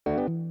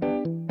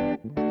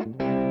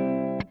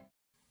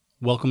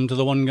Welcome to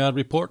the One God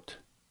Report.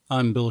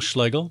 I'm Bill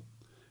Schlegel,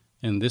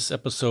 and this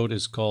episode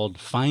is called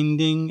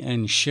Finding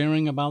and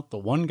Sharing About the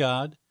One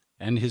God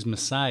and His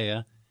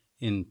Messiah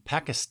in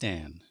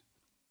Pakistan,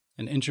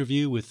 an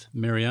interview with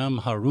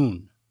Miriam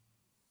Haroon.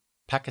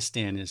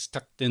 Pakistan is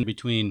tucked in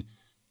between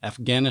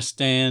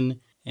Afghanistan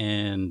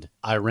and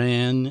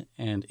Iran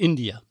and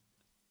India.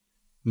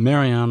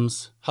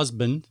 Miriam's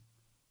husband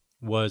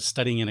was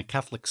studying in a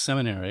Catholic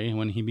seminary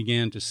when he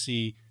began to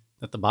see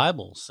that the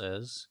Bible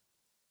says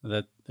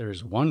that there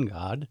is one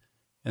God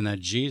and that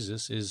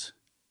Jesus is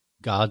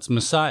God's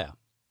Messiah.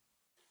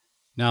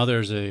 Now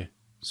there's a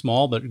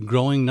small but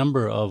growing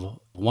number of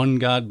one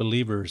God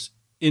believers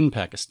in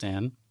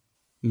Pakistan.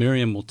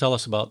 Miriam will tell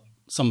us about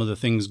some of the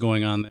things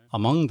going on there.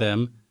 Among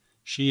them,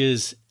 she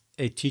is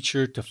a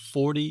teacher to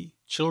 40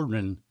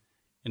 children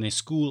in a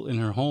school in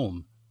her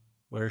home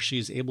where she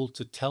is able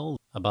to tell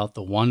about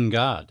the one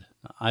God.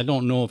 I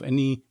don't know of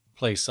any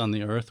place on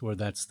the earth where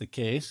that's the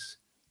case,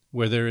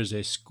 where there is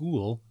a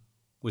school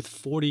with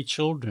 40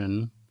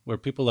 children where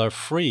people are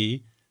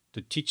free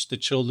to teach the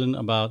children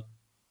about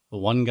the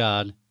one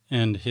God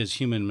and his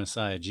human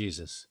Messiah,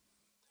 Jesus.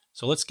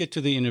 So let's get to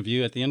the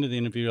interview. At the end of the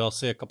interview, I'll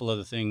say a couple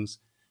other things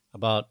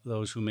about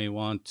those who may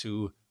want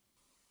to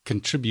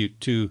contribute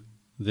to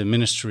the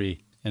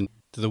ministry and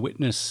to the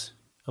witness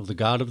of the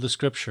God of the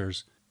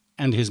Scriptures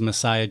and his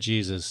Messiah,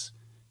 Jesus,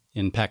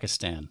 in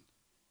Pakistan.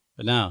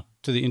 But now,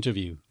 to the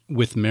interview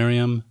with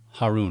Miriam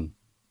Haroon.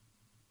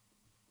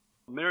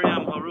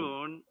 Miriam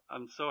Haroon,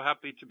 I'm so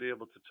happy to be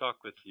able to talk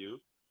with you.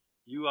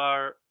 You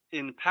are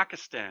in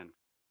Pakistan.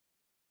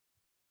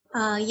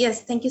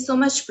 Yes, thank you so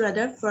much,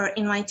 brother, for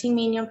inviting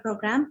me in your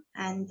program.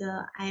 And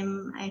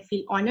I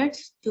feel honored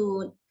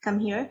to come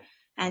here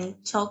and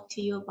talk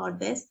to you about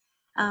this.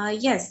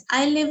 Yes,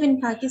 I live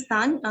in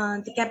Pakistan,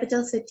 the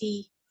capital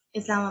city,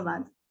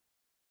 Islamabad.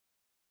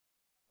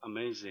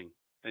 Amazing.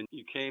 And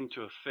you came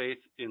to a faith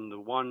in the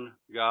one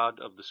God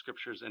of the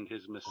Scriptures and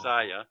his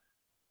Messiah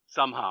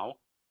somehow.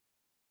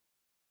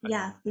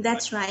 Yeah,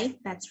 that's right.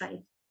 That's right.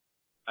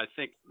 I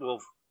think we'll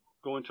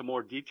go into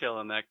more detail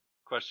on that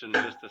question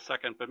in just a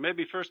second. But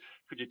maybe first,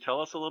 could you tell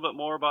us a little bit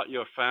more about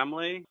your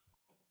family?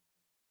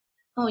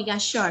 Oh, yeah,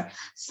 sure.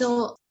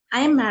 So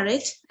I am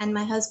married, and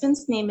my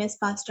husband's name is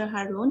Pastor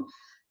Haroon.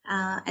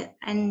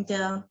 And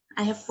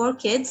I have 4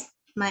 kids.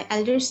 My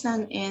elder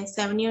son is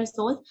 7 years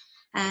old,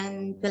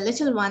 and the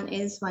little one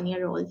is 1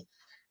 year old.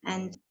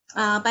 And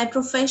by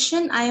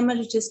profession, I am a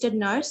registered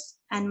nurse,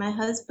 and my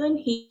husband,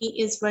 he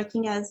is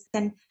working as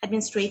an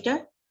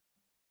administrator.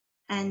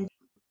 And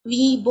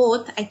we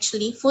both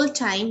actually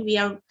full-time, we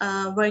are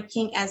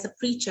working as a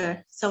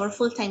preacher. So our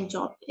full-time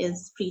job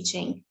is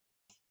preaching.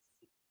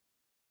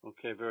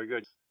 Okay, very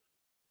good.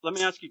 Let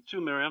me ask you too,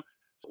 Miriam,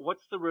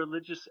 what's the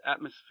religious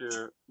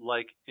atmosphere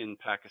like in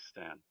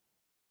Pakistan?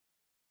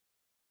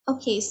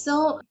 Okay,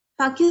 so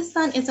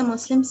Pakistan is a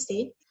Muslim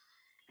state,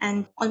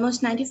 and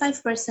almost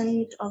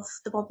 95% of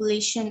the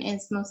population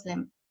is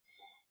Muslim.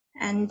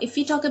 And if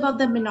we talk about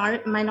the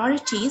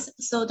minorities,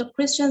 so the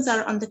Christians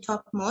are on the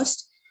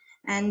topmost.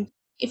 And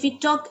if we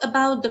talk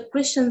about the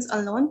Christians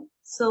alone,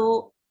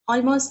 so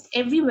almost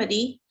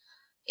everybody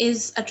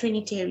is a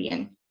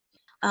Trinitarian.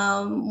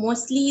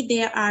 Mostly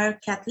there are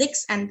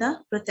Catholics and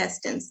the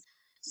Protestants.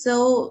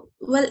 So,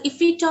 well, if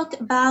we talk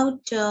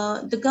about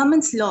the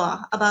government's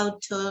law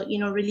about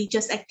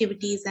religious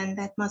activities and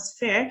the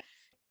atmosphere,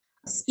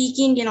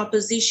 speaking in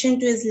opposition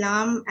to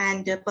Islam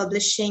and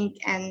publishing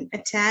an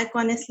attack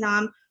on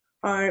Islam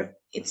or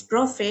its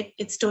prophet,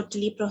 it's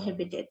totally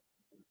prohibited.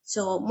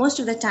 So most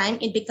of the time,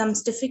 it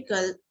becomes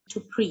difficult to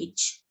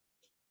preach.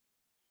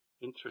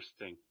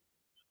 Interesting.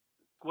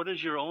 What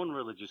is your own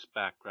religious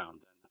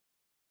background then?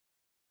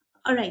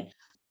 All right.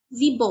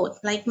 We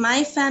both, like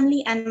my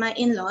family and my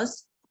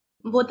in-laws,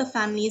 both the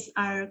families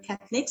are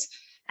Catholics,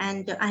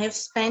 and I have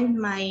spent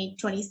my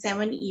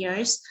 27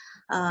 years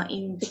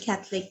in the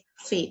Catholic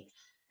faith.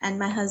 And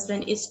my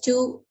husband is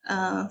too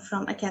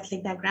from a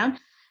Catholic background.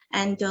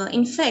 And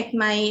in fact,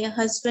 my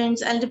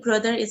husband's elder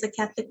brother is a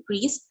Catholic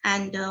priest,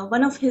 and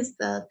one of his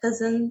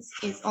cousins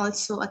is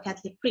also a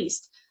Catholic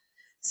priest.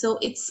 So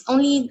it's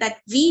only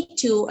that we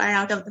two are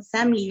out of the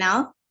family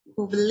now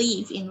who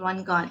believe in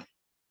one God.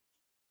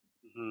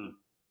 Mm-hmm.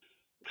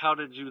 How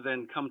did you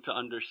then come to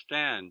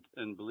understand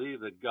and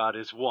believe that God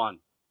is one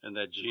and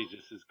that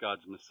Jesus is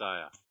God's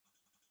Messiah?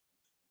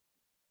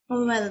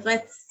 Oh, well,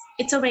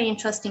 it's a very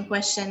interesting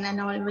question, and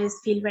I always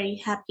feel very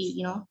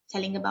happy,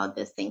 telling about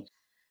this thing.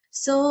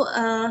 So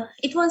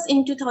it was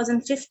in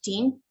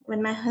 2015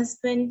 when my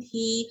husband,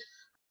 he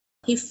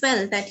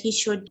felt that he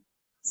should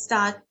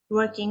start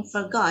working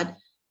for God.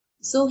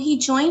 So he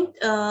joined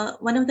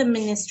one of the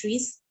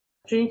ministries,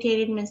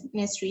 Trinitarian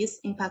ministries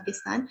in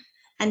Pakistan,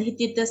 and he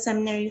did the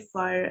seminary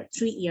for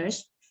 3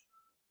 years.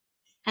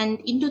 And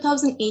in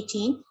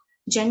 2018,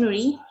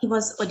 January, he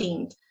was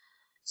ordained.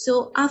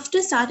 So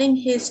after starting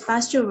his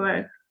pastor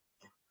work,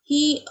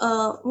 he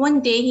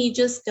one day he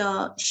just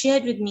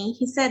shared with me.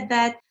 He said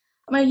that,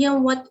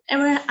 Mariam,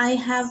 whatever I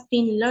have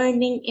been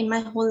learning in my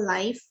whole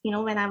life,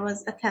 when I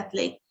was a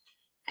Catholic,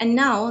 And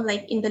now,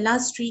 like in the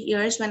last 3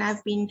 years when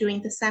I've been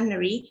doing the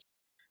seminary,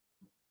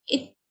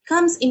 it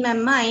comes in my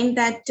mind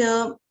that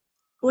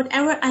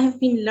whatever I have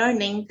been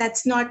learning,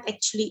 that's not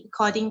actually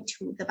according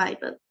to the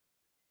Bible.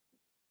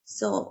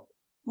 So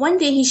one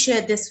day he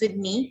shared this with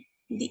me.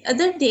 The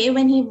other day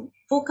when he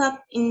woke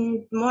up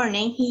in the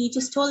morning, he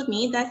just told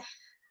me that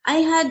I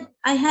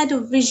had a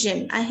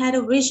vision. I had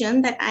a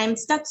vision that I'm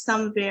stuck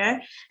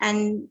somewhere,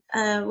 and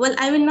well,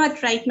 I will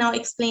not right now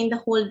explain the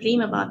whole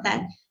dream about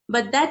that.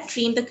 But that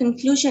dream, the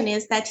conclusion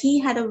is that he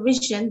had a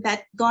vision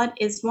that God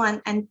is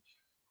one, and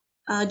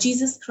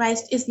Jesus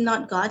Christ is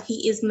not God;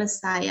 He is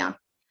Messiah.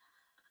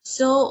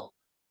 So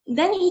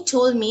then he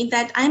told me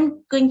that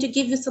I'm going to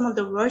give you some of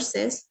the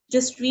verses.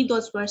 Just read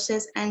those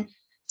verses and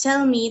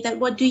tell me that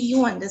what do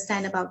you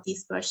understand about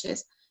these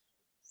verses.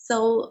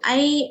 So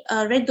I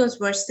read those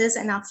verses,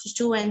 and after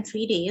 2 and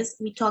 3 days,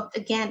 we talked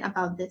again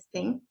about this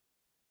thing.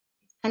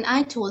 And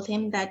I told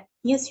him that,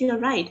 yes, you're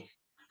right.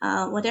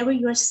 Whatever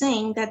you're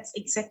saying, that's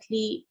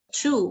exactly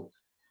true.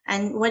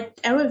 And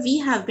whatever we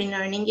have been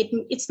learning,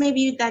 it's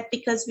maybe that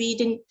because we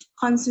didn't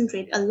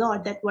concentrate a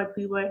lot that what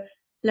we were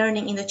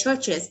learning in the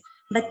churches.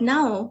 But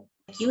now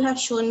you have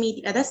shown me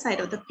the other side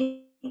of the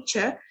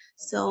picture.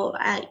 So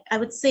I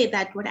would say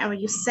that whatever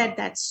you said,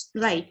 that's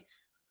right.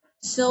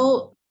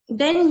 So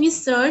then we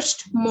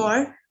searched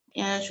more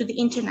through the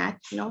internet,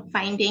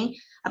 finding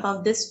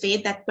about this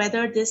faith, that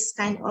whether this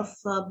kind of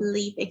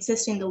belief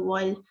exists in the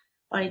world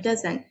or it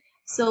doesn't.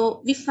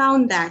 So we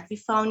found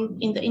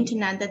in the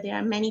internet that there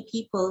are many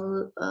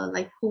people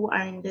like who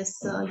are in this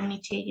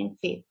Unitarian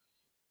faith.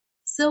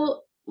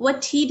 So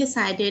what he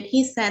decided,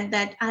 he said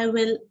that I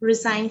will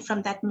resign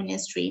from that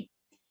ministry.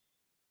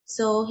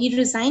 So he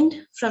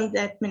resigned from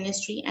that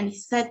ministry, and he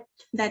said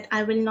that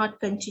I will not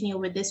continue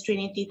with this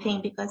Trinity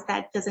thing because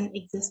that doesn't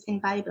exist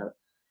in Bible.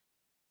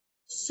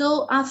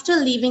 So after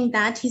leaving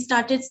that, he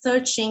started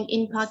searching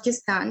in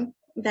Pakistan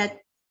that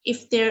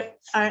if there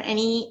are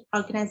any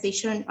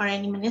organization or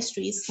any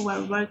ministries who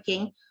are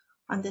working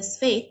on this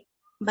faith,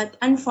 but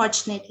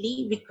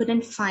unfortunately we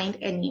couldn't find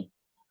any.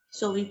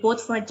 So we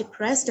both were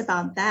depressed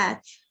about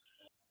that,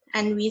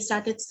 and we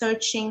started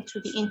searching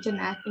through the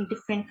internet in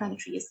different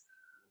countries.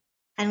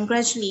 And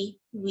gradually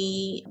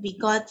we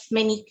got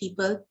many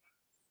people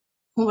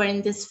who were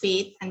in this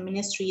faith and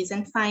ministries,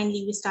 and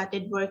finally we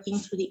started working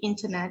through the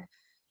internet,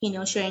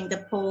 sharing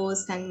the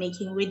posts and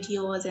making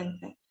videos and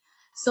things.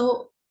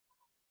 So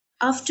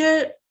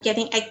after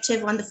getting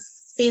active on the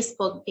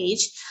Facebook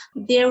page,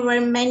 there were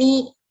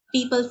many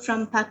people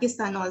from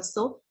Pakistan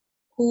also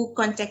who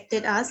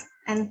contacted us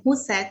and who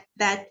said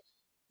that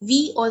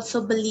we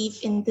also believe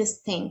in this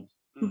thing.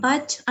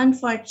 But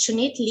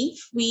unfortunately,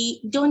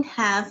 we don't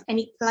have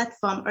any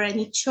platform or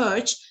any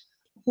church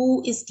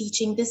who is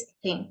teaching this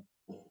thing.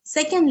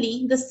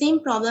 Secondly, the same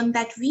problem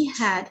that we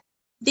had,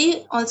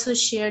 they also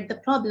shared the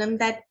problem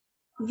that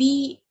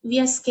we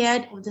are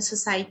scared of the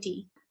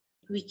society.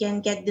 We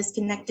can get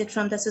disconnected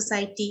from the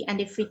society,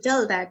 and if we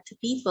tell that to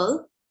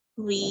people,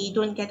 we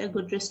don't get a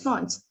good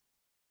response.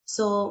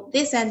 So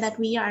they said that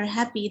we are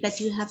happy that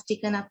you have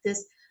taken up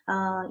this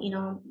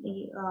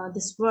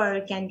this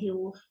work, and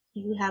you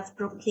have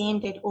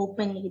proclaimed it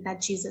openly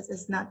that Jesus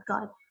is not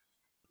God.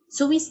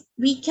 So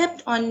we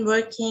kept on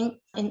working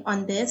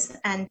on this,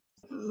 and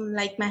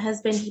like my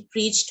husband, he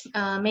preached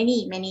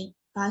many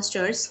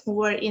pastors who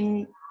were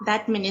in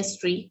that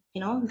ministry,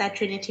 that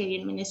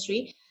Trinitarian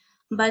ministry.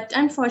 But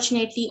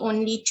unfortunately,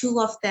 only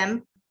two of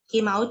them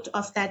came out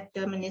of that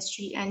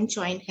ministry and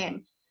joined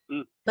him.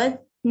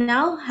 But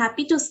now,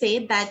 happy to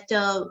say that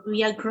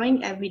we are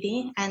growing every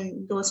day,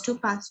 and those two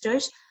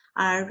pastors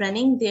are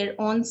running their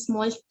own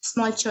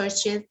small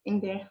churches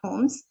in their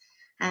homes,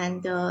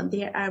 and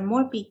there are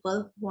more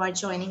people who are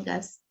joining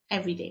us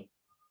every day.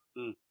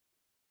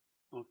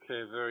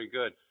 Okay, very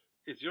good.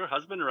 Is your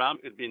husband around?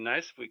 It'd be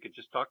nice if we could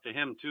just talk to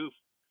him too.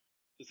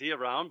 Is he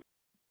around?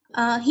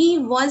 He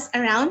was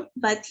around,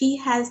 but he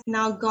has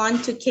now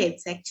gone to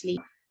kids, actually.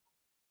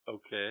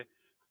 Okay.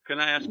 Can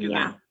I ask you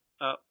Yeah. then,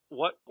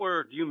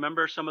 do you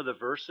remember some of the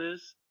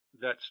verses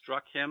that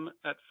struck him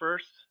at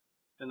first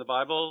in the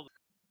Bible?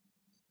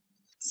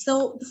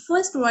 So the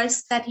first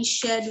verse that he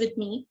shared with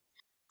me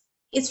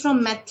is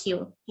from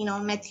Matthew,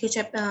 Matthew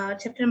chapter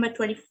number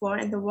 24,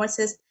 and the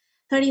verses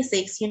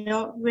 36,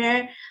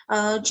 where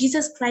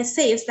Jesus Christ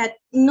says that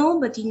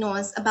nobody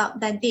knows about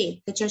that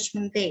day, the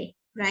judgment day,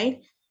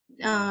 right?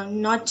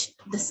 Not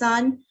the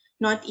Son,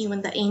 not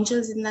even the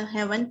angels in the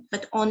heaven,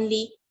 but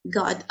only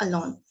God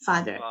alone,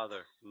 Father.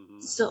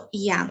 Mm-hmm. So,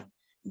 yeah.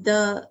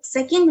 The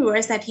second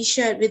verse that he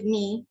shared with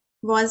me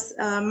was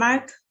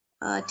Mark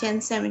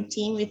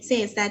 10:17, which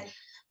says that,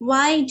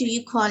 why do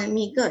you call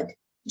me good?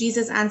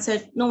 Jesus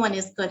answered, no one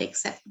is good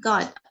except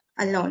God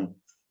alone.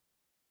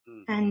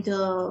 And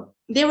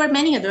there were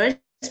many others,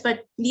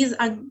 but these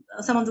are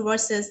some of the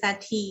verses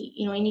that he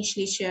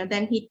initially shared.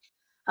 Then he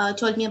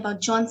told me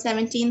about John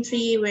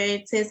 17:3, where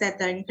it says that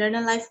the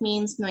eternal life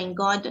means knowing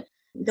God,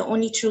 the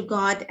only true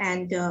God,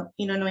 and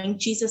knowing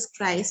Jesus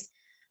Christ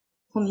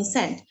whom he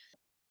sent.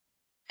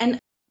 And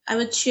I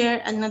would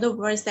share another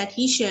verse that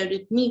he shared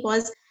with me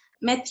was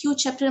Matthew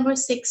chapter number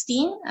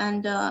 16,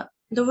 and the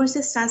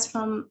verses starts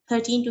from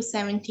 13 to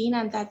 17,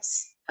 and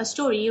that's a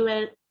story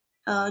where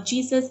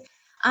Jesus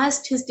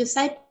asked his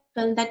disciple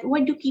that,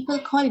 what do people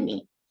call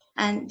me?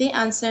 And they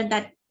answered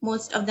that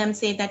most of them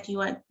say that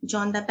you are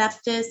John the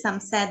Baptist. Some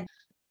said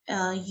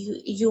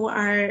you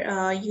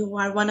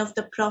are one of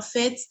the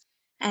prophets.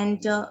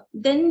 And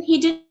then he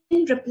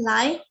didn't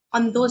reply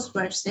on those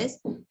verses.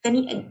 Then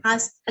he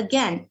asked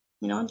again,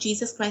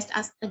 Jesus Christ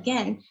asked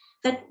again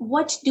that,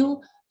 what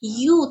do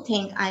you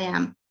think I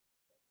am?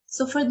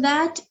 So for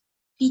that,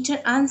 Peter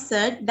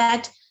answered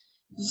that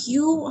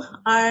you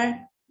are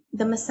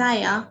the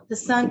Messiah, the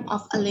Son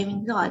of a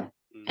living God.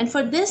 And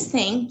for this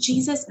thing,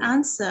 Jesus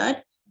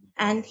answered,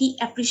 and he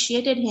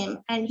appreciated him.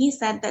 And he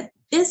said that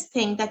this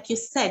thing that you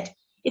said,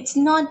 it's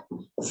not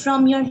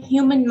from your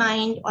human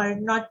mind, or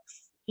not,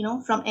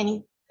 from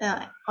any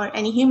or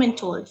any human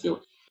told you.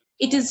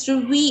 It is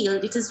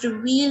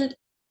revealed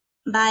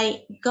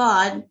by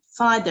God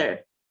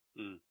Father.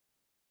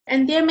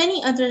 And there are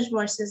many other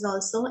verses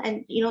also.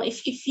 And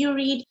if you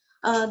read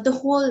the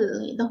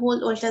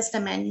whole Old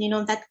Testament,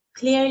 that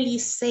clearly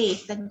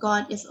says that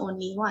God is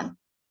only one.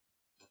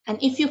 And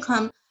if you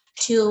come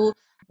to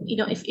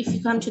if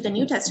you come to the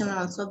New Testament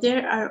also,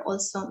 there are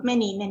also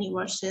many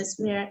verses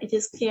where it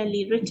is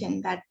clearly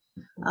written that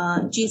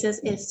Jesus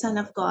is Son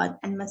of God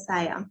and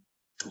Messiah.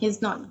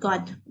 He's not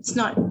God. It's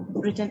not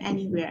written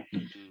anywhere.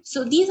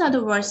 So these are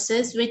the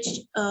verses which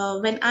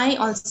when I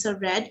also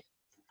read,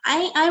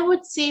 I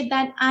would say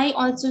that I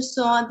also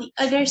saw the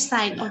other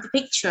side of the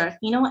picture.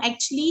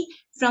 Actually,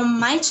 from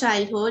my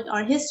childhood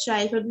or his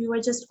childhood, we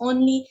were just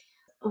only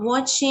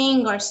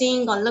watching or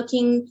seeing or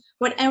looking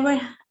whatever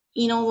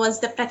was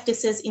the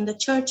practices in the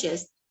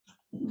churches.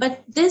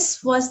 But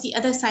this was the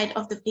other side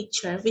of the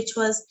picture, which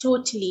was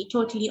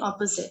totally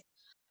opposite.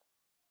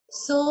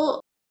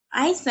 So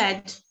I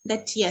said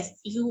that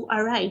yes, you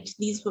are right,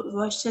 these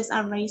verses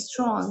are very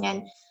strong,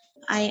 and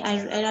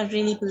I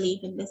really believe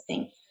in this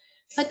thing.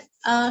 But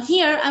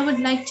here I would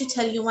like to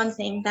tell you one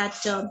thing, that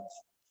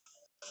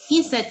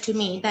he said to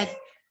me that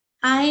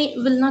I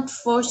will not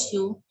force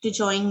you to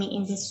join me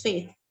in this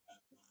faith.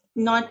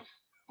 Not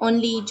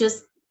only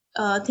just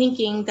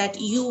thinking that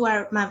you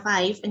are my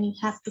wife and you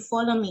have to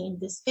follow me in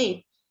this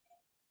faith.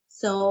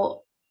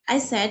 So I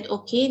said,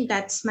 okay,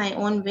 that's my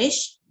own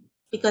wish,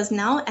 because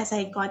now as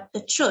I got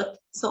the truth,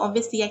 so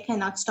obviously I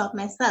cannot stop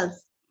myself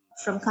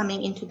from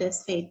coming into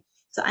this faith.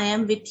 So I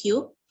am with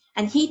you.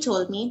 And he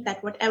told me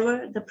that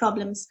whatever the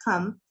problems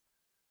come,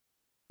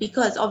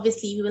 because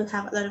obviously we will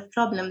have a lot of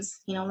problems,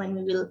 when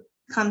we will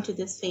come to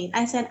this faith.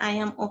 I said, I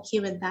am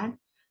okay with that.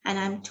 And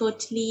I'm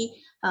totally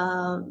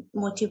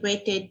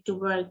motivated to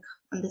work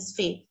on this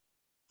faith.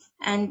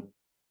 And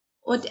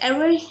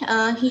whatever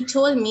he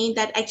told me,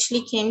 that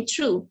actually came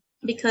true,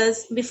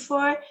 because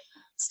before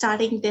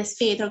starting this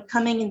faith or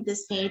coming in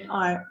this faith,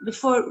 or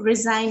before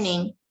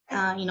resigning,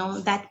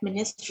 that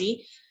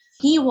ministry,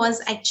 he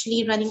was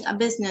actually running a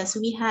business.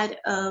 We had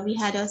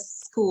a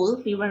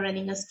school. We were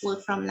running a school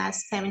from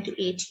last 7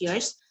 to 8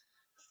 years.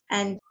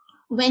 And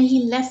when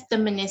he left the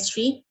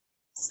ministry,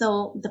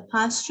 so the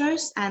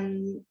pastors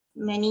and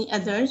many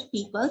other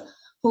people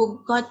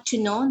who got to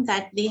know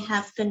that they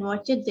have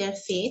converted their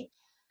faith,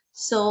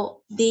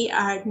 so they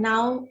are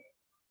now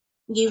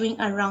giving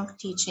a wrong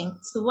teaching.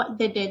 So what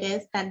they did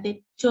is that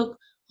they took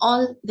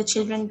all the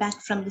children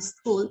back from the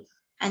school,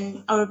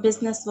 and our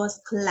business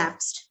was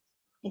collapsed.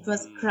 It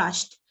was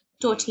crushed,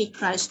 totally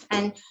crushed.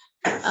 And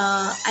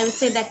I would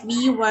say that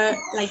we were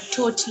like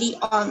totally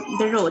on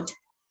the road.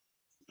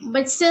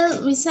 But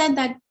still, we said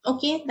that,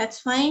 okay, that's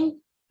fine.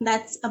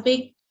 That's a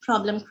big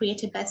problem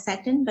created by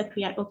Satan, but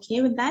we are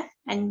okay with that.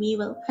 And we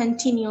will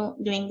continue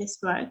doing this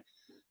work.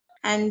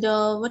 And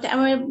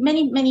whatever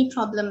many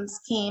problems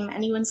came,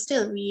 and even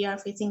still we are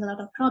facing a lot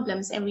of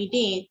problems every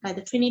day by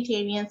the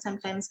Trinitarians,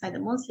 sometimes by the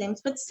Muslims,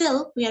 but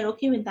still we are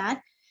okay with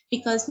that,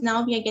 because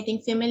now we are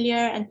getting familiar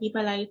and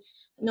people are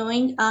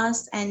knowing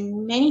us,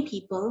 and many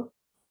people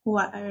who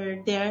are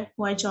there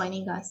who are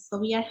joining us. So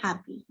we are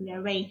happy. We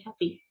are very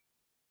happy.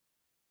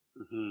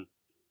 Mm-hmm.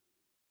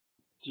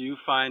 Do you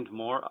find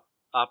more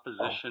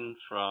opposition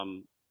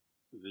from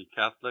the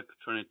Catholic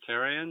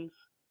Trinitarians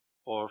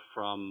or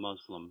from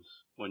Muslims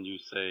when you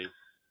say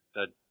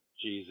that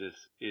Jesus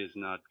is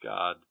not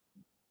God,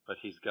 but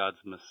he's God's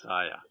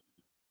Messiah?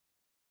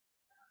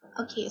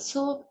 Okay,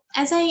 so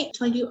as I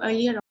told you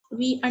earlier,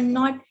 we are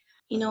not,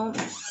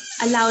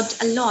 allowed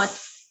a lot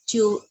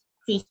to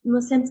preach.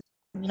 Muslims,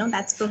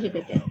 that's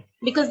prohibited,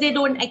 because they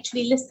don't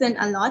actually listen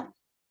a lot.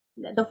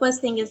 The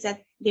first thing is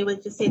that they will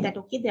just say that,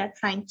 okay, they are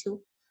trying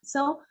to.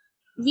 So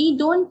we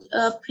don't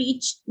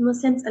preach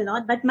Muslims a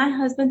lot, but my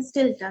husband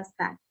still does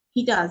that.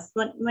 He does.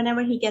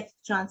 Whenever he gets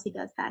a chance, he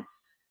does that.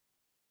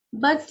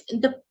 But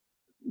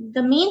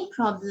the main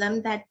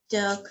problem that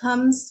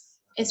comes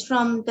is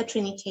from the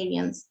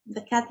Trinitarians,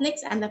 the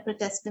Catholics and the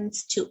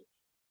Protestants too.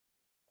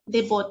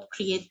 They both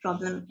create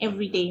problem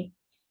every day,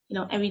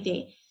 every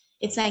day.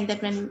 It's like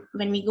that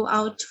when we go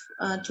out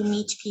to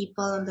meet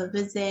people on the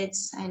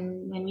visits,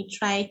 and when we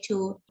try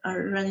to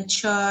run a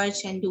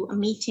church and do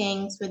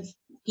meetings with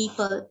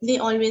people, they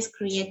always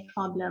create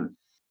problem.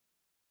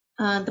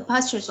 The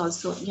pastors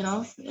also,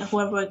 who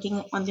are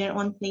working on their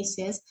own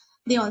places,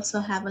 they also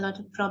have a lot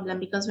of problem,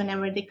 because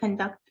whenever they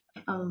conduct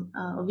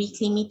a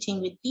weekly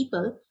meeting with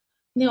people,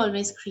 they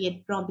always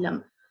create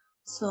problem.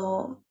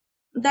 So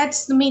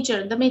that's the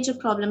major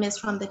problem is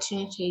from the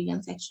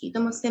Trinitarians. Actually, the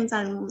Muslims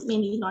are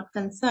mainly not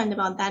concerned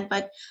about that,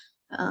 but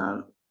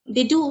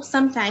they do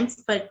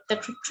sometimes, but the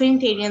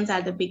Trinitarians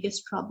are the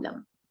biggest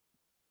problem.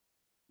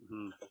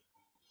 Hmm.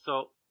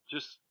 So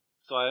just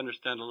so I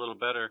understand a little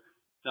better,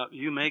 now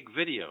you make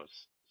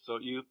videos, so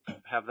you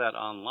have that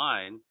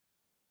online.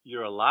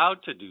 You're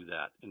allowed to do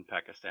that in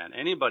Pakistan.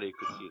 Anybody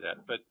could see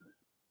that, but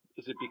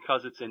is it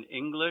because it's in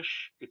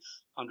English?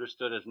 It's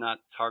understood as not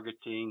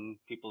targeting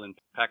people in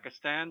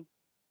Pakistan?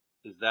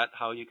 Is that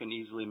how you can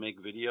easily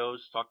make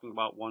videos talking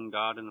about one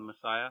God and the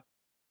Messiah?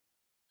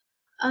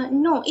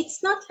 No,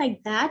 it's not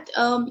like that.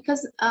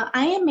 Because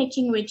I am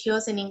making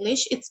videos in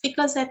English. It's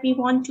because that we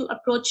want to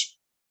approach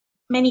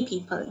many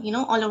people,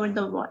 all over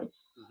the world.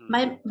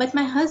 Mm-hmm. But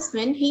my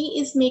husband, he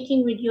is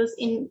making videos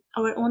in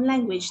our own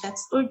language,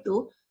 that's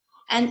Urdu.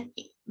 And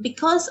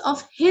because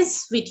of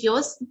his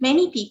videos,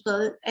 many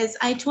people, as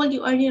I told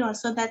you earlier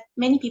also, that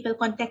many people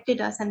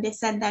contacted us and they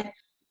said that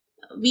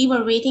we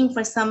were waiting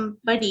for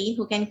somebody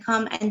who can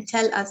come and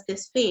tell us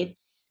this faith.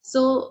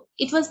 So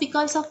it was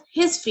because of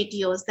his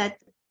videos that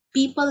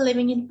people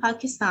living in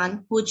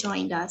Pakistan who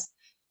joined us.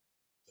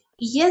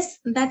 Yes,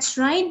 that's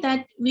right,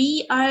 that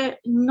we are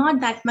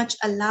not that much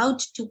allowed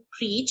to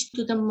preach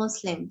to the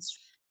Muslims.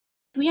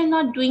 We are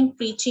not doing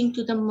preaching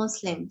to the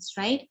Muslims,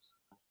 right?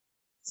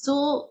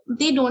 So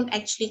they don't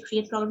actually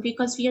create problem,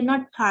 because we are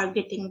not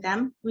targeting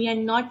them. We are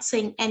not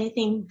saying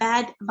anything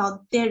bad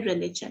about their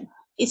religion.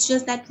 It's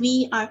just that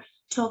we are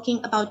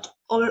talking about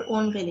our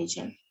own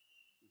religion.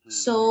 Mm-hmm.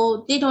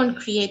 So they don't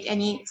create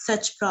any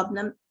such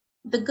problem.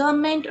 The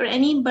government or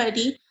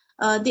anybody,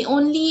 they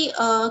only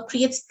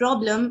creates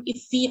problem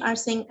if we are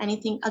saying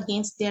anything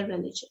against their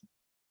religion.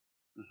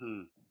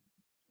 Mm-hmm.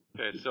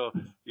 Okay, so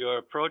your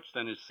approach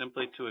then is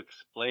simply to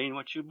explain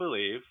what you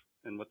believe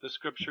and what the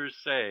scriptures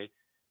say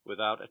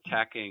without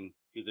attacking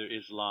either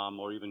Islam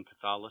or even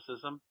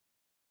Catholicism?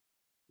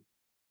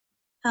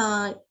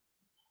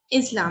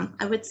 Islam,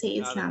 I would say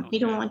Islam. We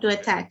don't want to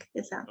attack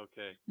Islam.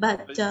 Okay.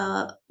 But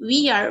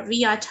we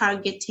are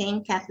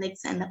targeting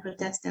Catholics and the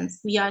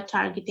Protestants. We are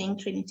targeting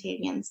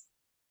Trinitarians.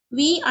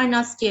 We are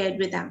not scared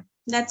with them.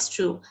 That's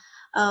true.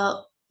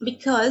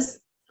 Because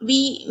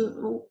we,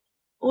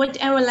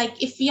 whatever,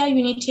 like if we are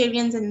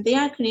Unitarians and they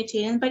are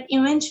Trinitarians, but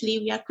eventually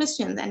we are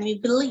Christians and we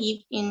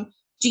believe in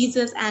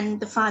Jesus and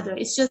the Father.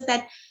 It's just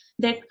that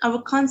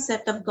our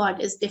concept of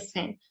God is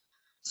different.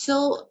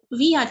 So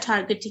we are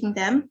targeting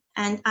them,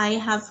 and I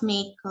have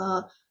made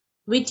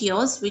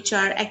videos which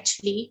are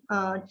actually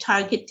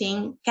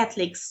targeting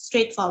Catholics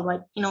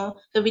straightforward. The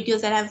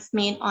videos that I've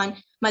made on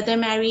Mother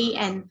Mary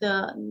and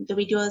the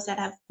videos that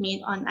I've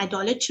made on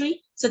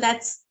idolatry. So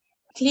that's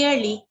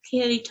clearly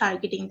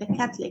targeting the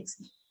Catholics.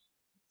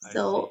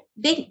 So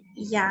they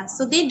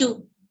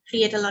do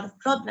create a lot of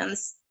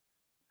problems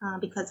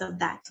because of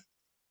that.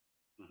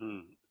 Mm-hmm.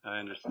 I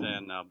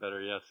understand now better,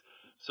 yes.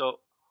 So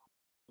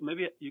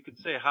maybe you could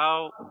say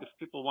how, if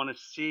people want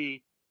to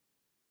see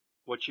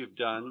what you've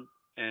done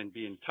and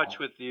be in touch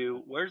with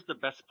you, where's the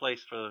best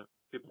place for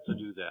people to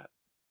do that?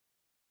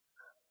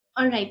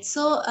 All right.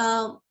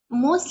 So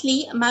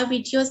mostly my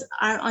videos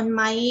are on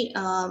my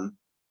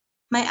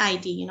my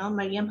ID,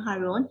 Mariam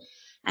Harun,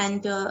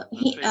 and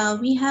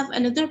we have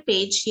another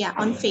page,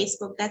 on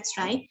Facebook. That's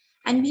right.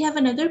 And we have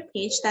another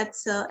page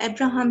that's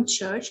Abraham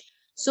Church.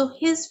 So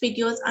his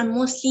videos are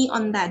mostly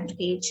on that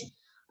page,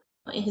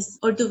 his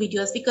Urdu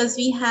videos, because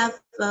we have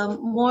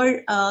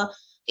more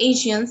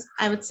Asians,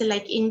 I would say,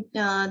 like in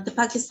the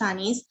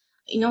Pakistanis,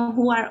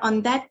 who are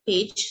on that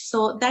page.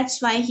 So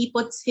that's why he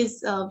puts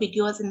his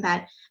videos in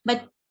that.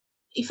 But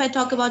if I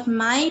talk about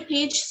my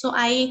page, so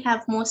I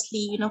have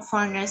mostly,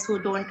 foreigners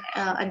who don't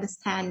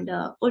understand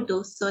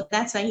Urdu. So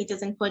that's why he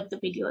doesn't put the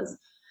videos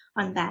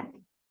on that.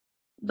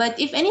 But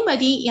if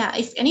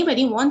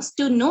anybody wants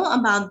to know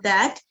about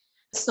that,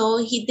 so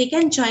they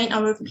can join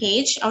our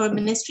page, our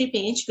ministry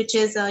page, which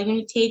is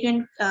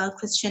Unitarian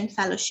Christian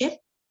Fellowship,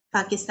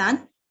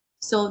 Pakistan.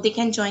 So they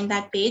can join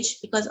that page,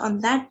 because on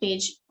that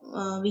page,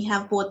 we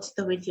have both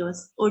the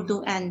videos,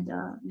 Urdu and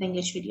the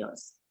English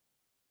videos.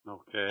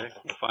 Okay,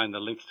 we'll find the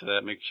links to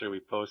that, make sure we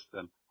post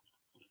them.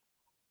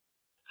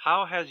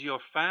 How has your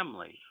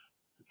family,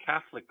 the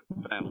Catholic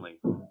family,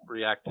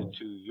 reacted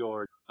to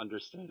your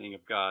understanding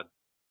of God?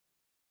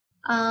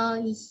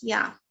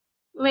 Yeah,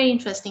 very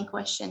interesting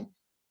question.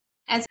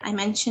 As I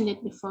mentioned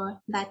it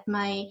before, that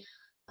my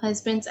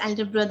husband's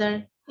elder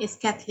brother is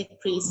Catholic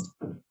priest.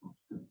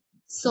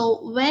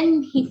 So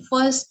when he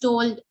first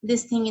told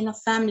this thing in the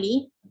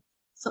family,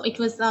 so it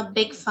was a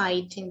big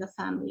fight in the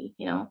family,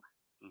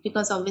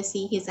 because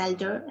obviously he's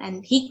elder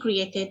and he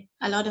created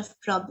a lot of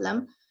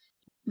problem.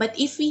 But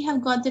if we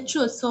have got the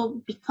truth,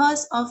 so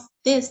because of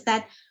this,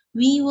 that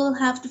we will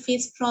have to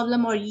face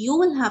problem, or you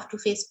will have to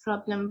face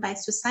problem by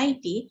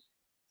society,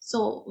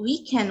 so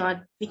we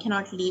cannot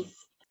leave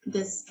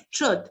this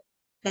truth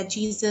that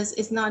Jesus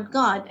is not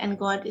God and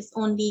God is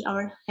only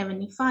our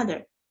Heavenly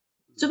Father.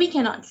 So we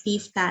cannot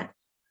leave that,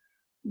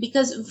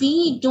 because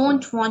we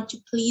don't want to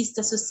please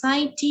the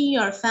society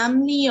or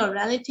family or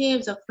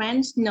relatives or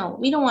friends. No,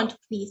 we don't want to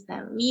please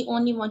them. We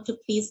only want to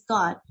please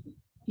God,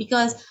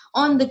 because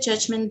on the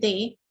judgment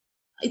day,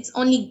 it's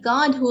only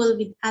God who will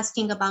be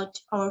asking about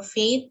our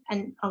faith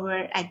and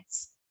our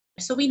acts.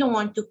 So we don't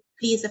want to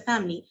please the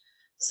family.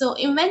 So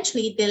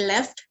eventually they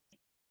left.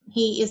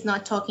 He is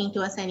not talking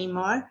to us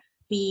anymore.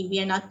 We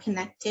are not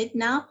connected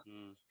now.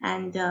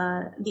 And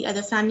the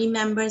other family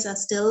members are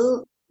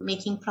still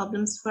making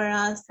problems for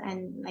us.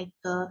 And like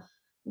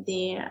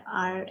they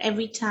are,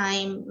 every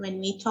time when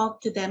we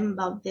talk to them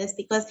about this,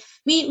 because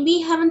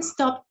we haven't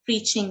stopped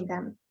preaching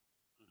them,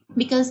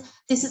 because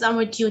this is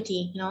our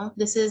duty,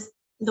 this is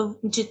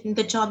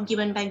the job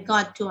given by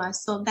God to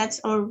us. So that's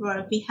our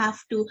work. We have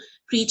to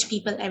preach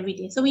people every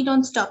day. So we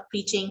don't stop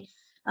preaching,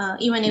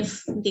 even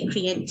if they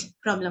create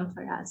problem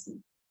for us.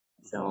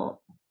 So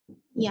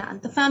yeah,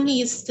 the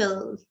family is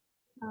still,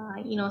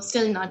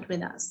 still not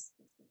with us.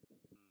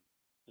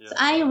 Yeah. So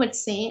I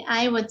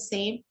would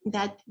say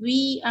that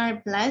we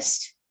are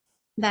blessed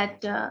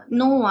that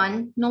no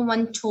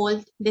one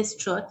told this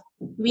truth.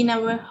 We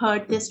never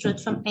heard this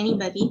truth from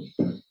anybody.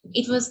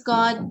 It was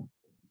God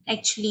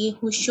actually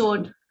who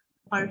showed,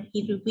 or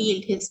he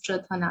revealed his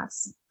truth on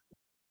us.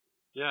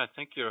 Yeah, I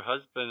think your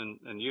husband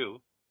and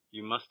you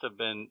must have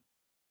been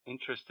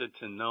interested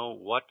to know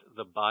what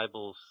the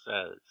Bible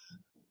says.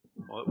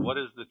 What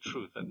is the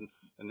truth?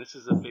 And this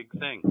is a big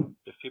thing.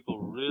 If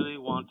people really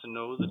want to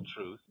know the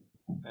truth,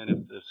 and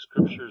if the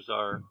scriptures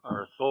are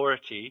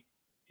authority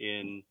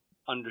in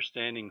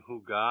understanding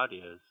who God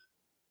is,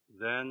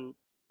 then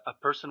a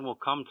person will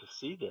come to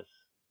see this.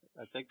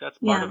 I think that's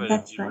part of it.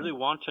 That's if you really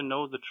want to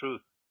know the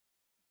truth.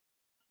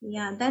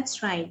 Yeah,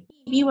 that's right.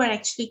 We were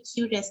actually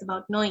curious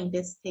about knowing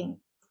this thing.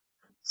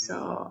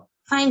 So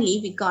finally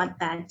we got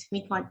that.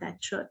 We got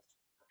that truth.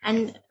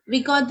 And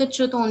we got the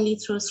truth only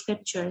through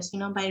scriptures,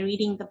 by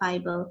reading the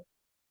Bible.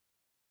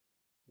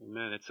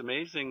 Amen. It's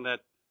amazing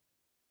that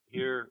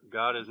here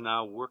God is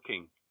now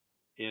working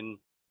in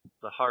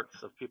the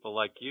hearts of people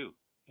like you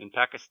in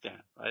Pakistan,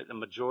 right? A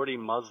majority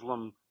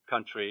Muslim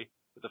country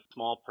with a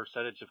small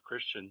percentage of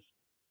Christians.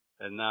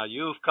 And now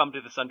you've come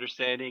to this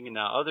understanding, and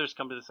now others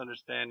come to this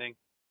understanding.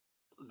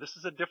 This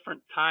is a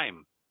different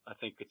time, I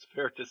think it's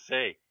fair to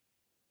say.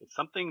 It's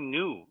something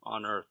new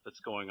on earth that's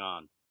going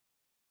on.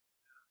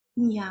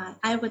 Yeah,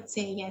 I would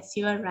say yes,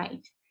 you are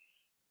right.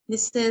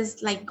 This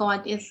is like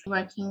God is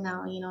working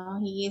now,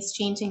 he is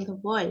changing the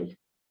world.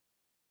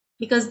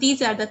 Because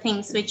these are the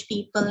things which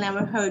people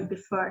never heard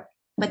before,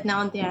 but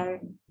now they are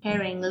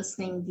hearing,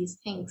 listening these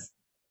things.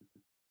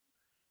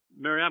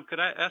 Miriam, could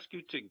I ask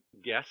you to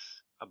guess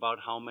about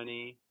how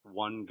many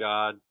one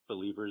God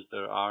believers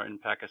there are in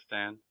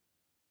Pakistan?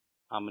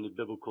 How many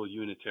biblical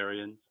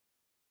Unitarians?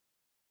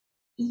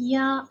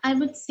 Yeah, I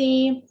would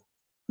say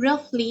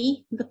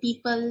roughly the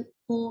people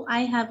who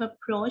I have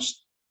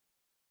approached,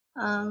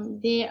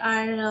 they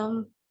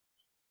are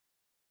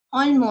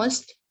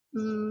almost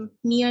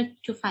near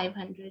to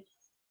 500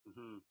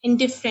 in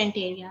different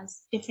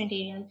areas,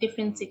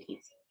 different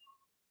cities.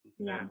 Okay.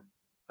 Yeah,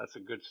 that's a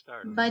good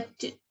start. But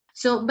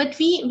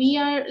we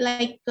are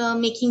like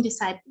making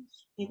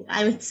disciples.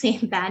 I would say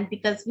that,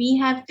 because we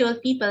have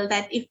told people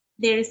that if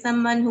there is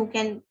someone who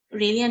can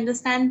really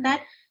understand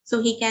that,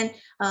 so he can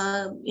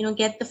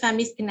get the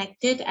families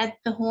connected at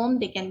the home,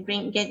 they can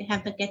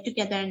have the get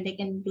together, and they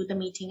can do the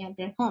meeting at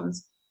their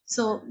homes.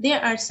 So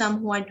there are some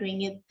who are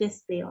doing it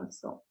this way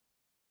also.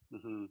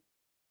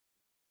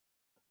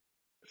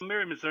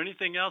 Miriam, is there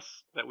anything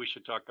else that we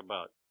should talk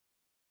about?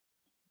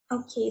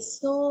 Okay,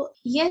 so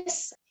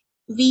yes,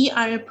 we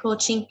are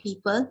approaching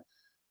people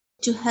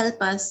to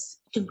help us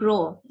to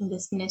grow in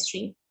this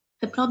ministry.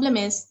 The problem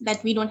is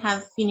that we don't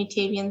have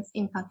Unitarians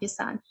in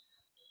Pakistan.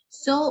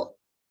 So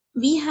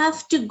we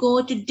have to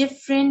go to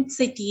different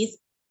cities,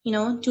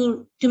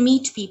 to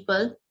meet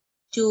people,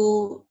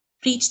 to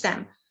preach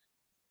them.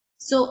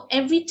 So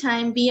every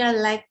time we are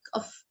lack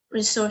of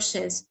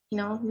resources,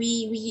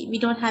 we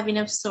don't have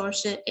enough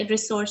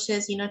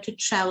resources, to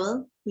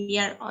travel. We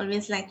are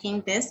always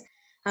lacking this,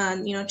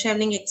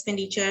 traveling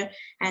expenditure.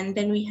 And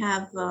then we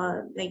have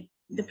like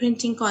the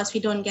printing costs we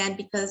don't get,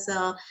 because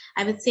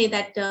I would say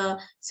that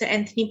Sir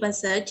Anthony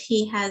Buzzard,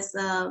 he has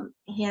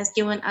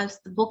given us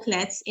the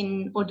booklets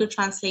in Urdu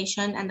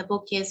translation, and the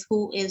book is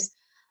Who is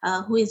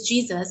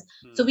Jesus.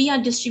 So we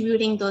are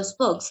distributing those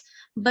books.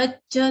 But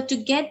to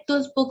get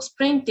those books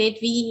printed,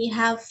 we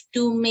have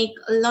to make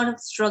a lot of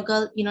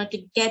struggle,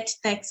 to get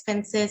the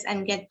expenses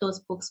and get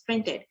those books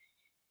printed.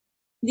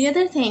 The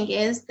other thing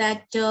is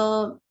that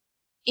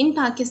in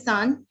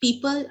Pakistan,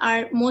 people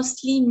are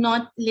mostly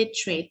not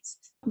literate.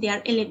 They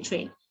are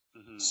illiterate.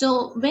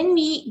 So when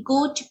we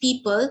go to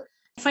people,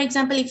 For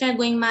example, if you're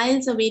going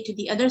miles away to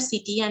the other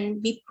city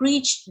and we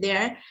preached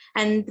there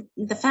and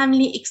the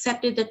family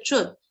accepted the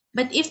truth.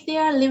 But if they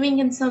are living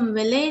in some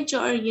village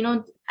or,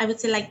 I would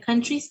say like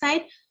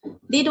countryside,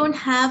 they don't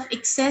have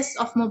access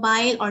of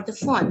mobile or the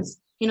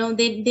phones.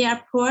 They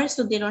are poor,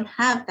 so they don't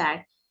have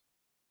that.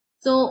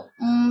 So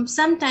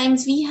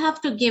sometimes we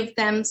have to give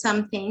them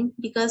something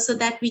because so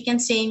that we can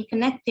stay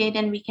connected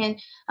and we can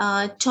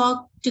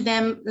talk to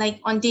them like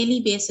on daily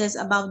basis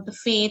about the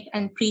faith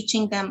and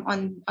preaching them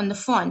on the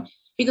phone,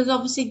 because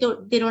obviously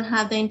they don't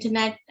have the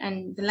internet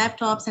and the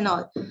laptops and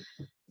all.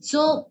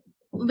 So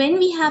when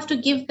we have to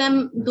give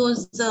them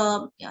those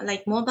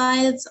like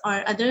mobiles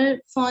or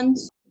other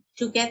phones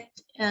to get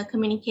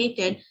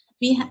communicated,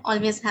 we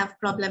always have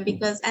problem,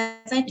 because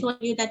as I told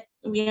you that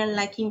we are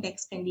lacking the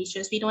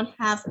expenditures. We don't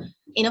have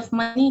enough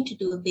money to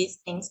do these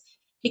things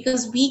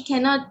because we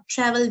cannot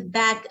travel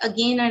back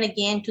again and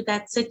again to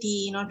that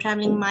city,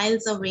 traveling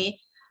miles away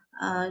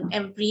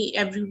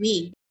every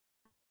week.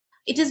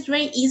 It is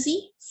very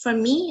easy for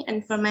me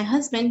and for my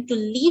husband to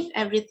leave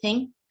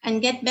everything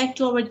and get back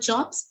to our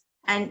jobs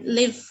and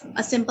live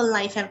a simple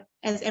life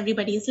as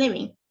everybody is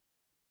living.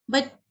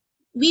 But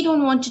we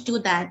don't want to do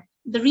that.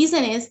 The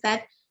reason is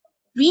that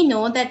we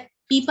know that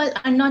people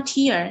are not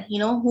here,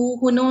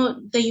 who know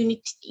the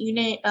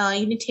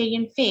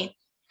Unitarian faith.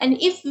 And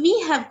if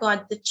we have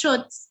got the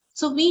truths,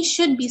 so we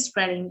should be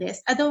spreading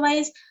this.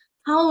 Otherwise,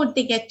 how would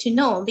they get to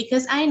know?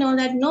 Because I know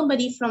that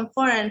nobody from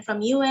foreign,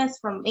 from US,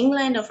 from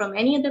England, or from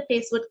any other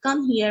place would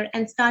come here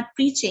and start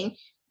preaching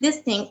this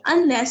thing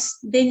unless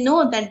they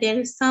know that there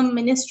is some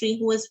ministry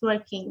who is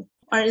working,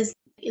 or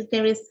if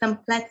there is some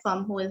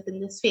platform who is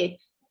in this faith.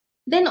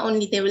 Then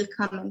only they will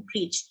come and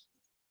preach.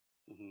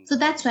 So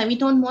that's why we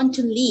don't want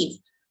to leave.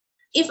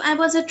 If I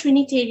was a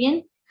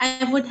Trinitarian,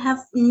 I would have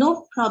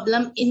no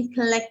problem in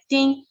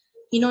collecting,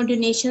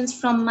 donations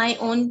from my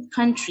own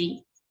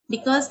country,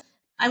 because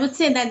I would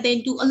say that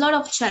they do a lot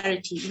of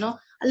charity,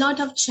 a lot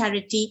of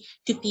charity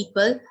to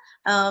people.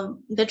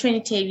 The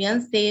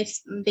Trinitarians,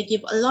 they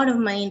give a lot of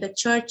money in the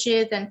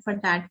churches and for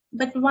that.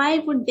 But why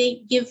would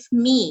they give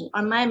me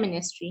or my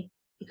ministry?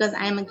 Because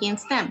I am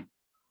against them.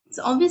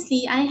 So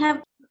obviously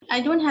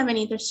I don't have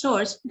any other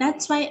source.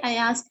 That's why I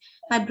ask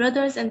my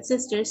brothers and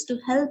sisters to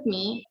help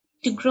me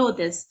to grow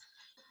this.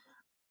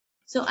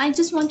 So I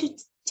just want to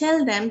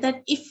tell them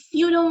that if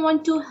you don't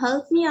want to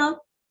help me out,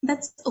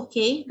 that's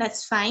okay,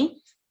 that's fine.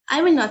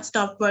 I will not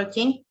stop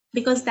working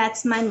because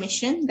that's my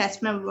mission,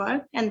 that's my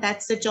work, and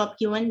that's the job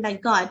given by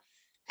God.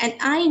 And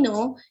I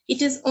know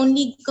it is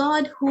only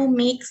God who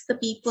makes the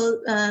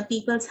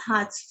people's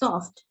hearts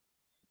soft.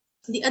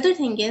 The other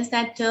thing is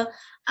that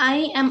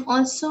I am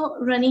also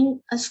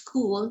running a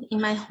school in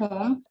my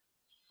home,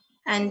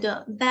 and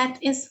that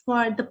is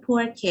for the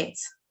poor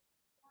kids.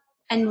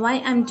 And why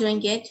I'm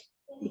doing it?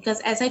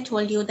 Because as I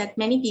told you that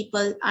many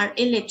people are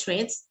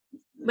illiterates,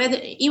 whether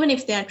even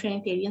if they are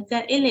Trinitarians,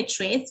 they're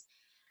illiterates,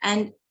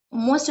 and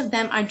most of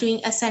them are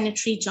doing a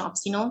sanitary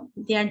jobs,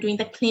 they are doing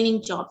the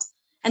cleaning jobs,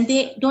 and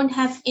they don't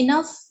have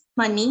enough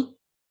money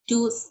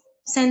to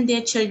send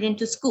their children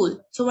to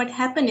school. So what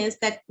happened is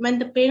that when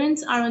the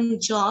parents are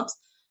on jobs,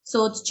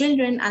 so the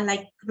children are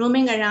like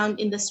roaming around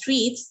in the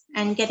streets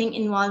and getting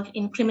involved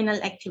in criminal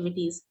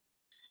activities.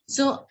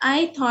 So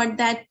I thought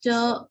that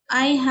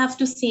I have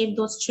to save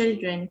those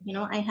children,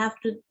 I have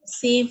to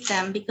save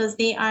them because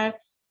they are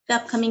the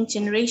upcoming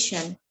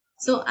generation.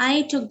 So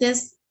I took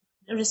this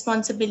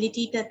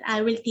responsibility that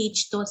I will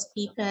teach those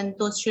people and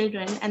those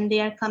children, and they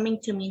are coming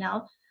to me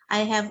now. I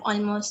have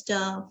almost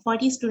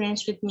 40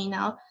 students with me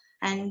now,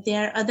 and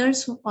there are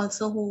others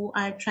also who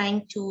are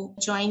trying to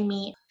join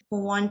me,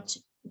 who want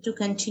to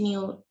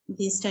continue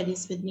these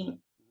studies with me.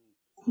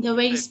 They're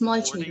very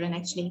small 40? children,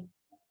 actually.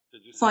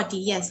 Did you say 40,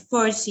 yes,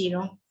 40.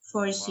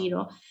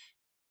 Wow.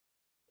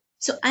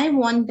 So I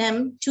want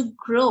them to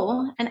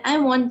grow and I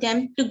want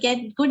them to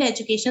get good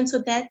education so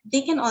that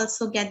they can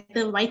also get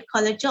the white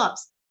collar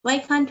jobs. Why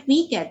can't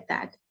we get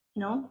that?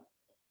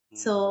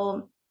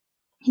 So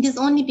it is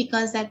only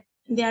because that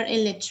they are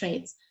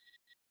illiterates.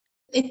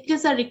 It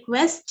is a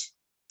request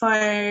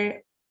for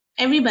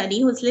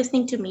everybody who's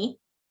listening to me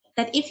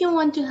that if you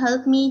want to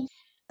help me,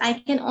 I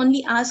can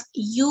only ask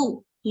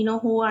you,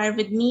 who are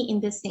with me in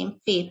the same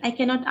faith. I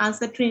cannot ask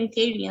the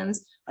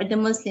Trinitarians or the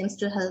Muslims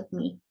to help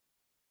me.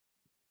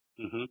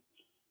 Mm-hmm.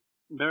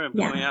 Miriam,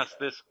 let me ask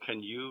this.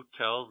 Can you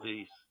tell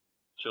these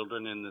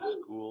children in the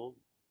school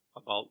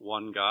about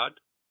one God?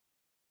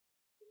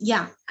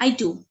 Yeah, I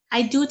do.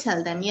 I do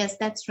tell them. Yes,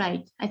 that's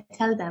right. I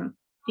tell them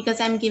because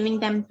I'm giving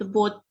them the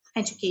both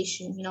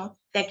education,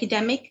 the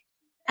academic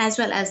as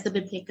well as the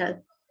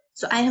biblical.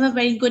 So I have a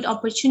very good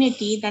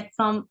opportunity that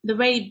from the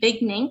very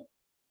beginning,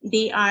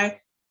 they are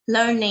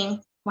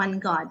learning one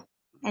God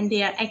and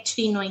they are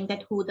actually knowing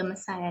that who the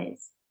Messiah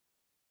is.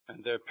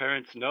 And their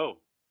parents know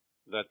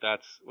that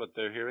that's what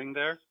they're hearing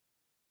there?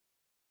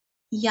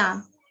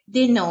 Yeah,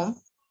 they know.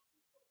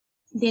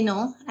 They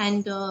know.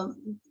 And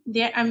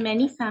there are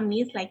many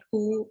families like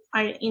who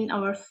are in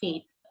our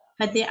faith,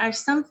 but there are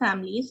some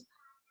families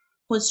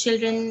whose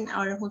children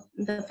or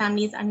the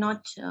families are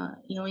not,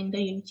 in the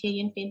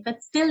Unitarian faith,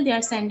 but still they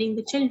are sending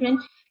the children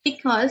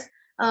because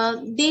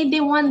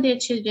they want their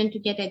children to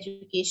get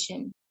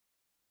education.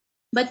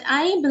 But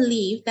I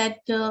believe that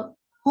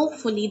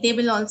hopefully they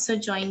will also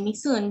join me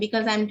soon,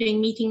 because I'm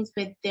doing meetings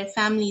with their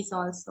families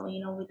also,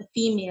 with the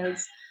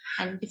females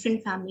and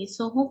different families.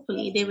 So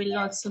hopefully they will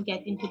also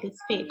get into this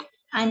faith.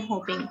 I'm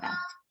hoping that.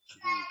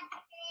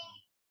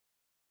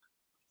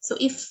 So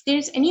if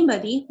there's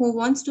anybody who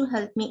wants to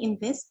help me in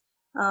this,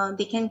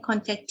 they can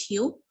contact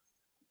you.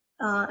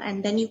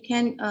 And then you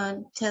can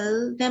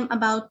tell them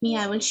about me.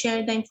 I will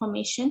share the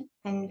information,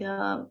 and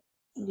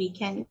we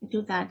can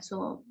do that.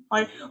 So,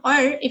 or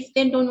if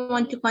they don't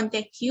want to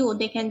contact you,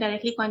 they can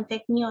directly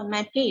contact me on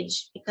my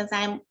page, because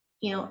I'm,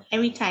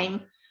 every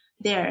time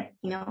there.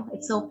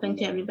 It's open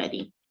to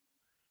everybody.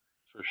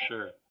 For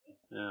sure.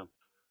 Yeah.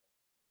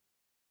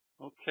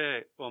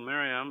 Okay. Well,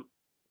 Miriam,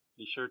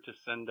 be sure to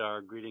send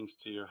our greetings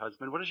to your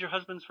husband. What is your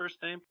husband's first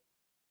name?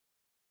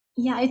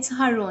 Yeah, it's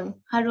Harun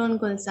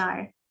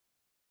Gulzar.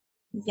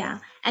 Yeah.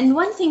 And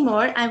one thing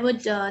more, I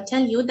would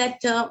tell you that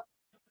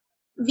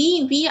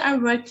we are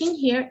working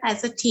here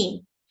as a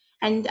team.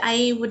 And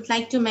I would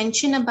like to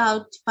mention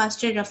about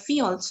Pastor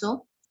Rafi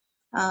also.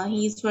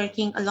 He's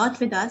working a lot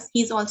with us.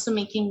 He's also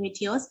making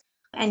videos,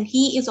 and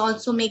he is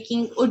also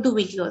making Urdu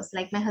videos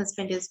like my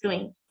husband is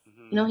doing.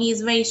 He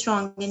is very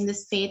strong in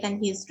this faith,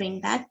 and he's doing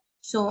that.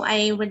 So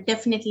I would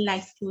definitely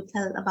like to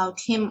tell about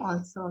him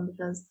also,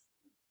 because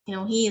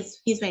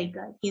he's very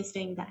good. He's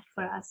doing that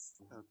for us.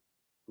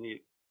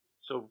 Neat.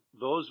 So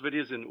those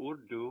videos in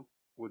Urdu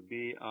would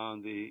be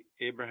on the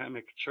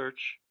Abrahamic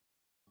Church.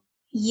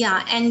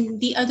 Yeah, and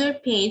the other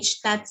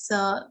page, that's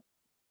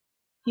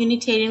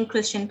Unitarian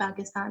Christian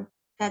Pakistan.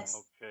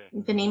 That's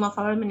the name of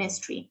our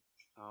ministry.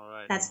 All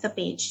right. That's the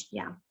page.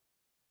 Yeah.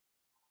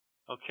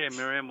 Okay,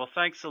 Miriam. Well,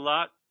 thanks a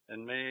lot,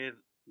 and may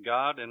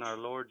God and our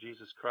Lord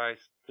Jesus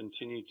Christ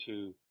continue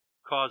to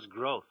cause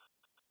growth.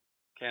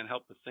 Can't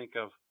help but think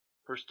of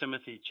 1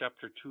 Timothy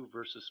chapter 2,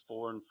 verses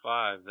 4 and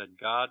 5, that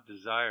God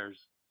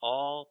desires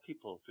all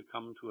people to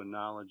come to a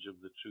knowledge of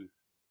the truth,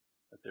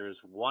 that there is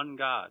one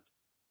God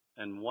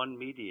and one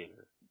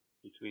mediator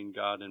between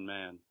God and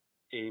man.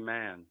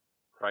 Amen.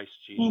 Christ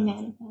Jesus.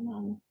 Amen.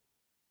 Amen.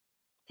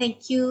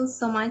 Thank you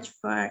so much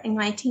for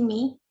inviting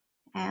me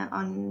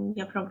on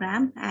your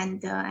program,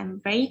 and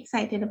I'm very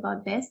excited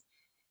about this.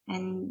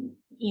 And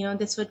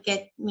this would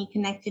get me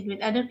connected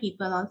with other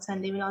people also,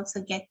 and they will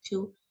also get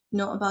to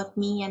know about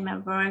me and my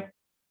work.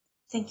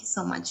 Thank you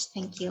so much.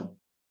 Thank you.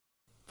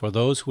 For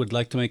those who would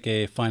like to make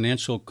a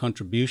financial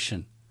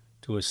contribution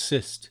to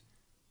assist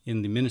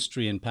in the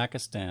ministry in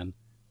Pakistan,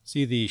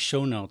 see the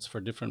show notes for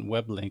different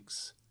web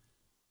links.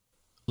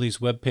 These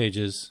web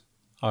pages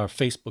are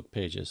Facebook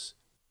pages.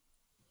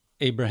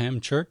 Abraham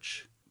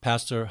Church,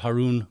 Pastor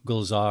Harun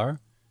Gulzar,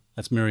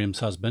 that's Miriam's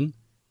husband,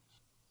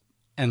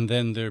 and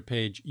then their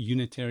page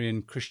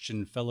Unitarian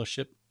Christian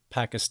Fellowship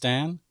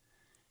Pakistan,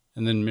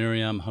 and then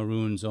Miriam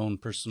Harun's own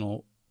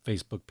personal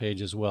Facebook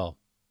page as well.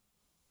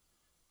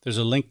 There's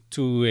a link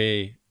to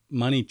a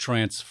money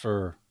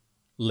transfer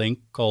link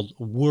called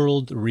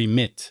World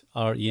Remit,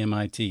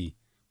 R-E-M-I-T,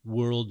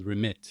 World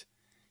Remit.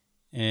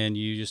 And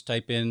you just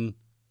type in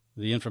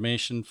the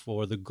information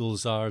for the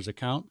Gulzar's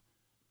account.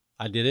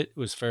 I did it. It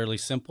was fairly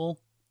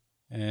simple.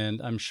 And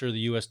I'm sure the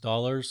US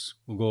dollars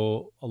will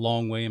go a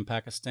long way in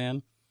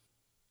Pakistan.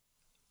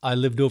 I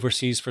lived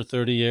overseas for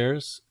 30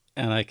 years,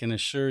 and I can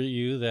assure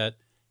you that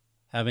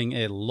having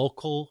a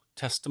local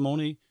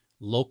testimony,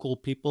 local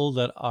people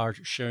that are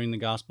sharing the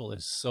gospel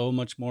is so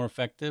much more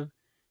effective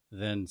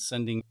than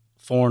sending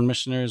foreign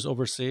missionaries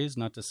overseas.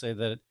 Not to say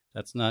that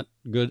that's not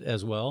good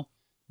as well,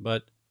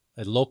 but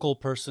a local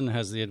person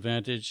has the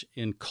advantage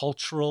in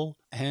cultural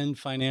and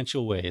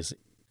financial ways. It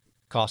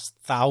costs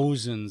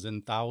thousands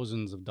and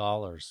thousands of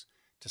dollars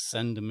to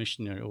send a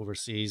missionary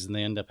overseas, and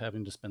they end up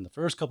having to spend the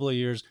first couple of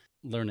years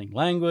learning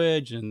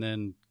language and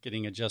then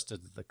getting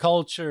adjusted to the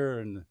culture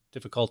and the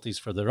difficulties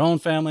for their own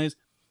families.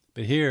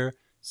 But here,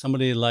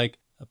 somebody like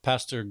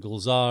Pastor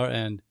Gulzar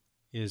and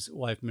his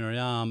wife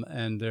Miriam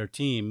and their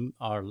team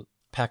are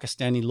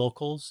Pakistani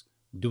locals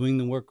doing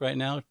the work right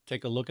now.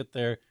 Take a look at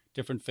their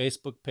different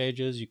Facebook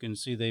pages. You can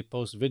see they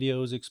post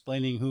videos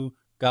explaining who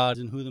God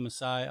and who the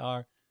Messiah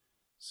are.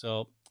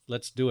 So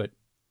let's do it.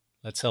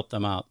 Let's help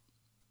them out.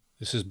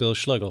 This is Bill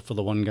Schlegel for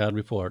the One God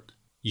Report.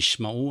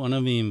 Yishma'u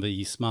anavim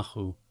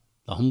v'yismachu.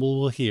 The humble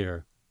will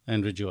hear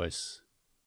and rejoice.